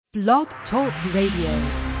Blog Talk Radio.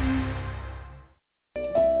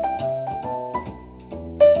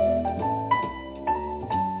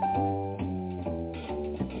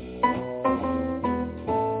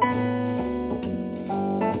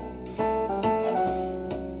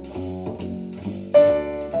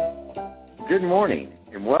 Good morning,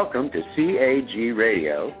 and welcome to CAG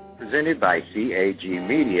Radio, presented by CAG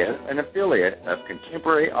Media, an affiliate of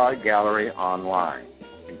Contemporary Art Gallery Online.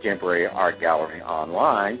 Contemporary Art Gallery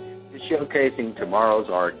Online is showcasing tomorrow's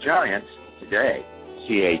art giants today.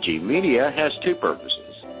 CAG Media has two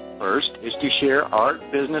purposes. First is to share art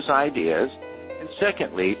business ideas, and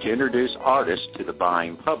secondly, to introduce artists to the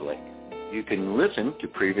buying public. You can listen to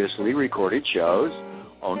previously recorded shows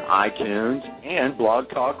on iTunes and Blog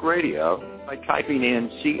Talk Radio by typing in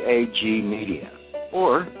CAG Media.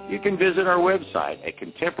 Or you can visit our website at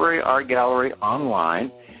Contemporary Art Gallery Online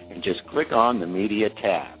and just click on the Media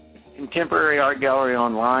tab. Contemporary Art Gallery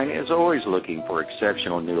Online is always looking for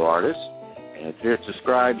exceptional new artists, and if this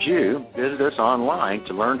describes you, visit us online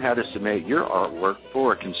to learn how to submit your artwork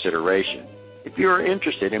for consideration. If you are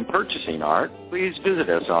interested in purchasing art, please visit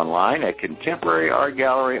us online at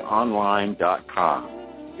contemporaryartgalleryonline.com.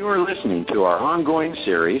 You are listening to our ongoing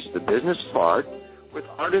series, The Business of Art, with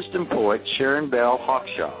artist and poet Sharon Bell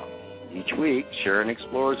Hawkshaw. Each week, Sharon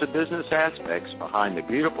explores the business aspects behind the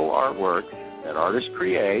beautiful artwork that artists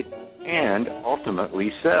create and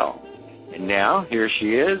ultimately sell. And now, here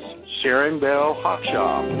she is, Sharon Bell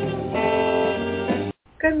Hawkshaw.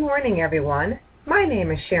 Good morning, everyone. My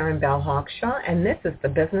name is Sharon Bell Hawkshaw, and this is The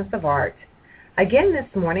Business of Art. Again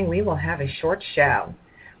this morning, we will have a short show.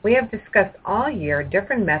 We have discussed all year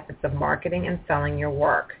different methods of marketing and selling your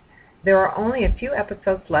work. There are only a few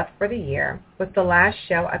episodes left for the year, with the last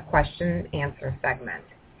show a question and answer segment.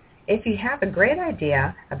 If you have a great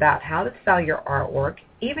idea about how to sell your artwork,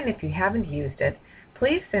 even if you haven't used it,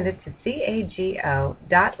 please send it to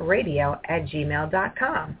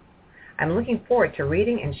cago.radio@gmail.com. I'm looking forward to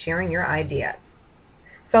reading and sharing your ideas.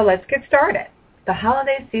 So let's get started. The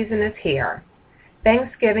holiday season is here.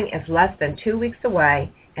 Thanksgiving is less than 2 weeks away,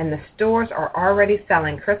 and the stores are already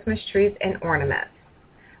selling Christmas trees and ornaments.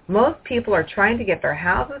 Most people are trying to get their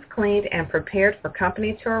houses cleaned and prepared for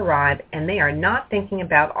company to arrive, and they are not thinking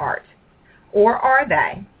about art. Or are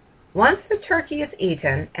they? Once the turkey is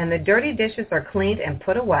eaten and the dirty dishes are cleaned and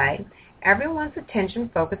put away, everyone's attention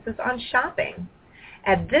focuses on shopping.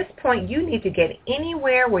 At this point, you need to get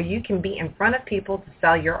anywhere where you can be in front of people to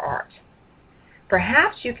sell your art.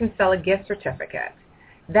 Perhaps you can sell a gift certificate.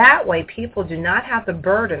 That way, people do not have the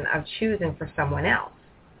burden of choosing for someone else.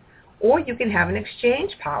 Or you can have an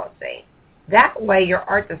exchange policy. That way your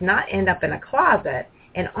art does not end up in a closet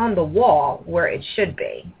and on the wall where it should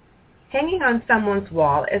be. Hanging on someone's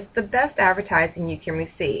wall is the best advertising you can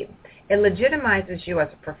receive. It legitimizes you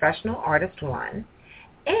as a professional artist, one,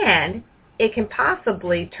 and it can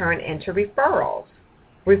possibly turn into referrals.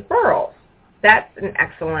 Referrals, that's an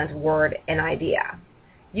excellent word and idea.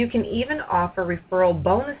 You can even offer referral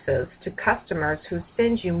bonuses to customers who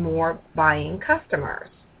send you more buying customers.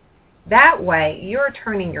 That way, you're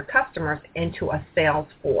turning your customers into a sales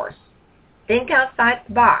force. Think outside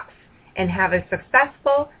the box and have a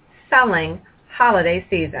successful selling holiday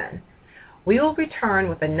season. We will return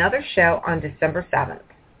with another show on December 7th.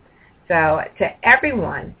 So, to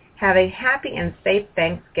everyone, have a happy and safe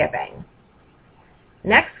Thanksgiving.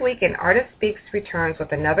 Next week, An Artist Speaks returns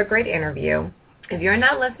with another great interview. If you're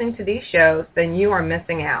not listening to these shows, then you are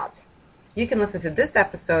missing out. You can listen to this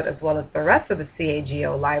episode as well as the rest of the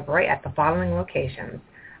CAGO library at the following locations.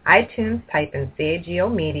 iTunes, type in CAGO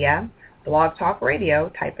Media. Blog Talk Radio,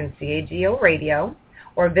 type in CAGO Radio.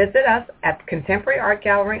 Or visit us at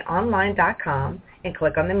ContemporaryArtGalleryOnline.com and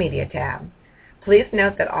click on the Media tab. Please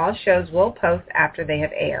note that all shows will post after they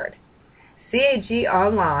have aired. CAG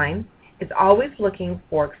Online is always looking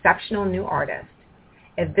for exceptional new artists.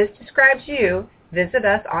 If this describes you, visit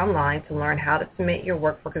us online to learn how to submit your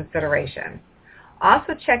work for consideration.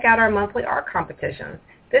 Also, check out our monthly art competitions.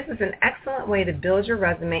 This is an excellent way to build your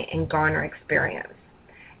resume and garner experience.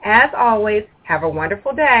 As always, have a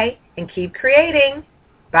wonderful day and keep creating.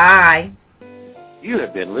 Bye. You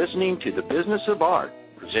have been listening to The Business of Art,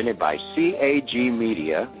 presented by CAG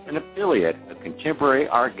Media, an affiliate of Contemporary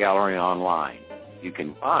Art Gallery Online. You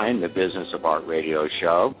can find The Business of Art radio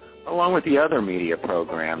show along with the other media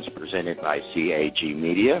programs presented by CAG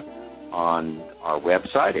Media on our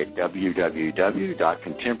website at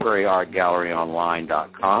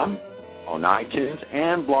www.contemporaryartgalleryonline.com, on iTunes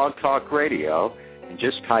and Blog Talk Radio, and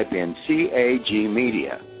just type in CAG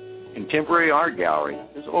Media. Contemporary Art Gallery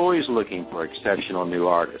is always looking for exceptional new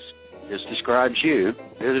artists. This describes you.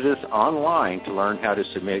 Visit us online to learn how to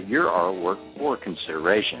submit your artwork for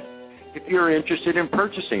consideration. If you're interested in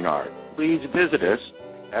purchasing art, please visit us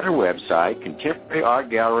at our website,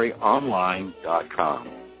 contemporaryartgalleryonline.com.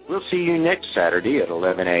 We'll see you next Saturday at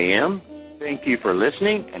 11 a.m. Thank you for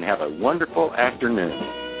listening and have a wonderful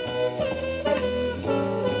afternoon.